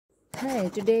Hi,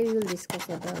 today we will discuss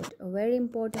about a very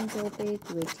important topic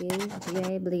which is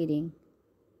GI bleeding.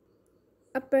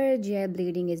 Upper GI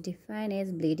bleeding is defined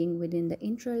as bleeding within the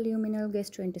intraluminal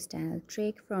gastrointestinal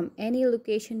tract from any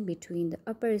location between the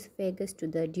upper esophagus to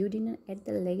the duodenum at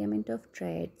the ligament of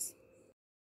Treads.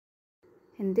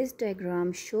 In this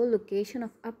diagram, show location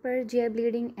of upper GI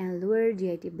bleeding and lower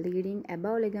GIT bleeding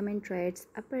above ligament Treads,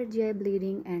 upper GI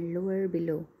bleeding and lower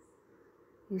below.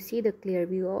 You see the clear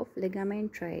view of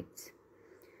ligament Treads.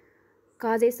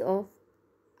 Causes of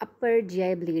upper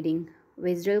GI bleeding: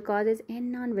 visceral causes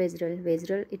and non-visceral.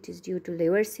 Visceral, it is due to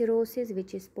liver cirrhosis,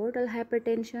 which is portal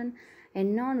hypertension,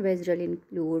 and non-visceral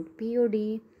include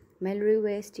POD,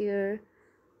 Mallory-Weiss,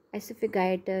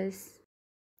 esophagitis,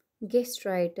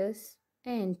 gastritis,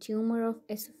 and tumor of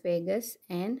esophagus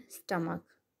and stomach.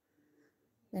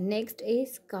 The next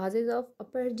is causes of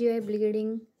upper GI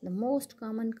bleeding. The most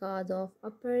common cause of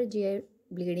upper GI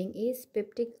bleeding is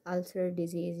peptic ulcer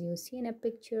disease. You see in a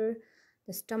picture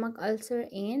the stomach ulcer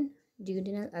and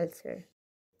duodenal ulcer.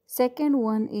 Second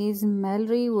one is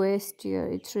Mallory-Weiss.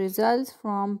 It results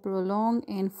from prolonged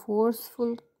and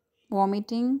forceful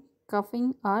vomiting,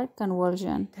 coughing, or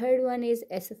convulsion. Third one is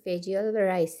esophageal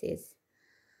varices.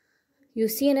 You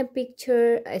see in a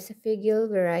picture esophageal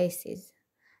varices.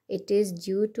 It is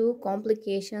due to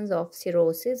complications of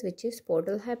cirrhosis, which is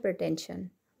portal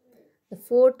hypertension. The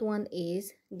fourth one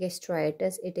is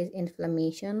gastritis. It is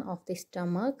inflammation of the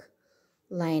stomach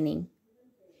lining,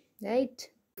 right?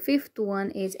 Fifth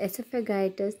one is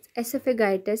esophagitis.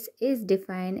 Esophagitis is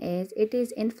defined as it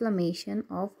is inflammation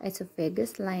of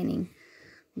esophagus lining.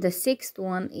 The sixth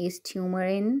one is tumor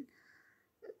in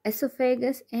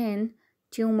esophagus and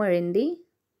tumor in the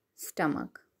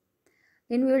stomach.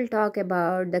 Then we will talk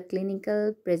about the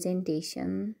clinical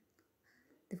presentation.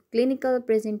 The clinical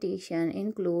presentation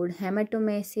include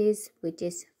hematomesis, which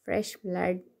is fresh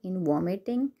blood in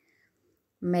vomiting,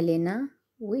 melena,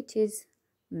 which is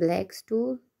black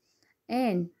stool,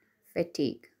 and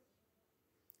fatigue,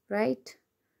 right?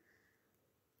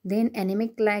 Then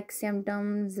anemic-like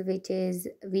symptoms, which is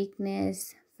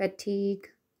weakness, fatigue,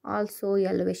 also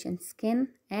yellowish in skin,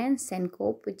 and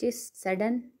syncope, which is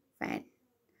sudden faint.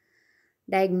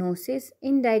 Diagnosis.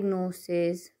 In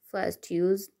diagnosis, first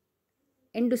use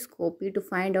endoscopy to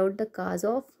find out the cause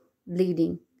of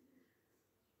bleeding.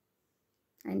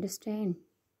 Understand?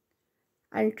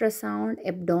 Ultrasound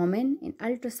abdomen. In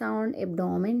ultrasound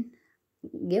abdomen,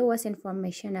 give us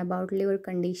information about liver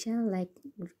condition like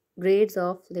grades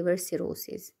of liver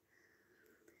cirrhosis.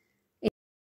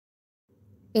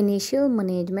 Initial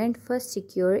management: first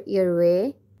secure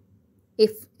airway.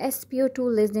 If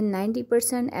SpO2 less than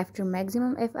 90% after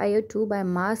maximum FiO2 by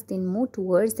mass, then move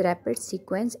towards rapid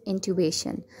sequence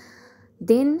intubation.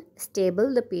 Then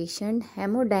stable the patient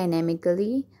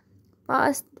hemodynamically,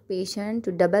 pass the patient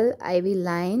to double IV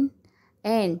line,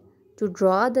 and to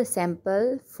draw the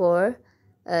sample for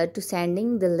to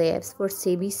sending the labs for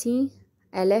CBC,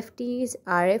 LFTs,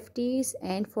 RFTs,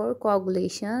 and for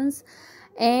coagulations,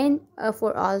 and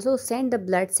for also send the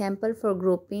blood sample for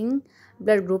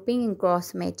blood grouping and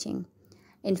cross matching.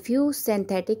 Infuse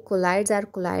synthetic colloids or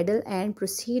colloidal and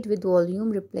proceed with volume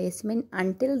replacement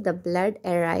until the blood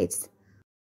arrives.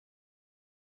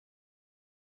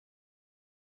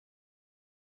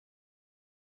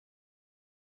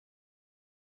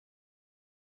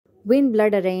 When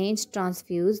blood arranged,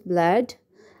 transfuse blood,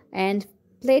 and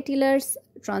platelets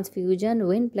transfusion.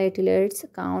 When platelets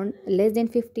count less than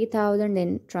 50,000,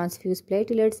 then transfuse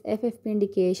platelets. FFP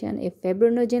indication: if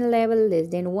fibrinogen level less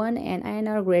than 1 and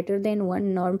INR greater than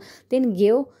 1 norm, then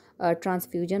give a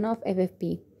transfusion of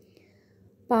FFP.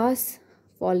 Pass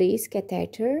Foley's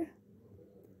catheter.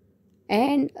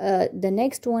 And the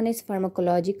next one is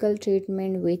pharmacological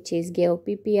treatment, which is give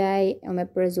PPI,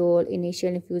 omeprazole,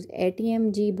 initial infuse 80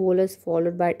 mg bolus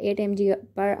followed by 8 mg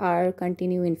per hour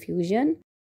continue infusion.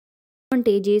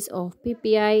 Advantages of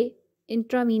PPI: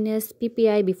 intravenous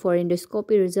PPI before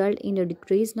endoscopy result in a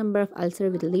decreased number of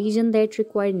ulcers with lesion that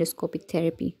require endoscopic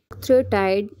therapy.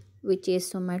 Octreotide, which is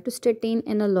somatostatin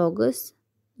analogous,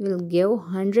 will give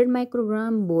 100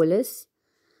 microgram bolus.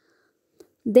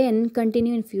 Then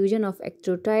continue infusion of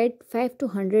octreotide 5 to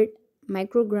 100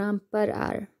 microgram per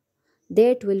hour.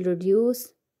 That will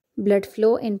reduce blood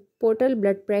flow and portal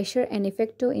blood pressure and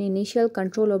effective in initial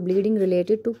control of bleeding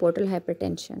related to portal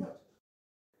hypertension.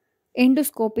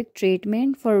 Endoscopic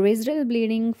treatment for visceral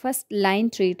bleeding: first line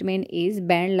treatment is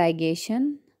band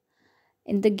ligation.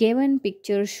 In the given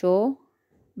picture show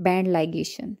band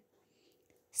ligation.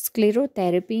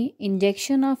 Sclerotherapy: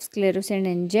 injection of sclerosant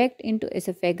inject into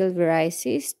esophageal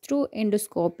varices through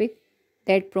endoscopic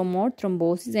that promote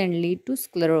thrombosis and lead to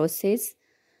sclerosis.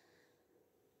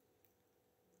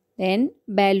 Then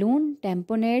balloon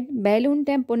tamponade. Balloon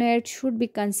tamponade should be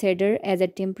considered as a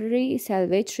temporary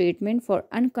salvage treatment for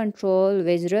uncontrolled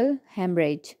visceral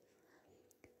hemorrhage.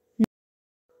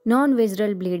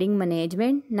 Non-visceral bleeding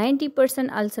management.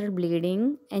 90% ulcer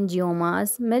bleeding,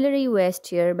 angiomas, Mallory-Weiss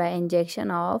tear by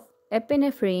injection of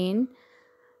epinephrine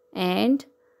and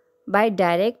by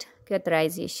direct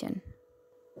cauterization.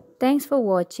 Thanks for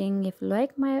watching. If you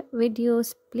like my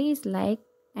videos, please like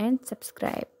and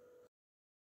subscribe.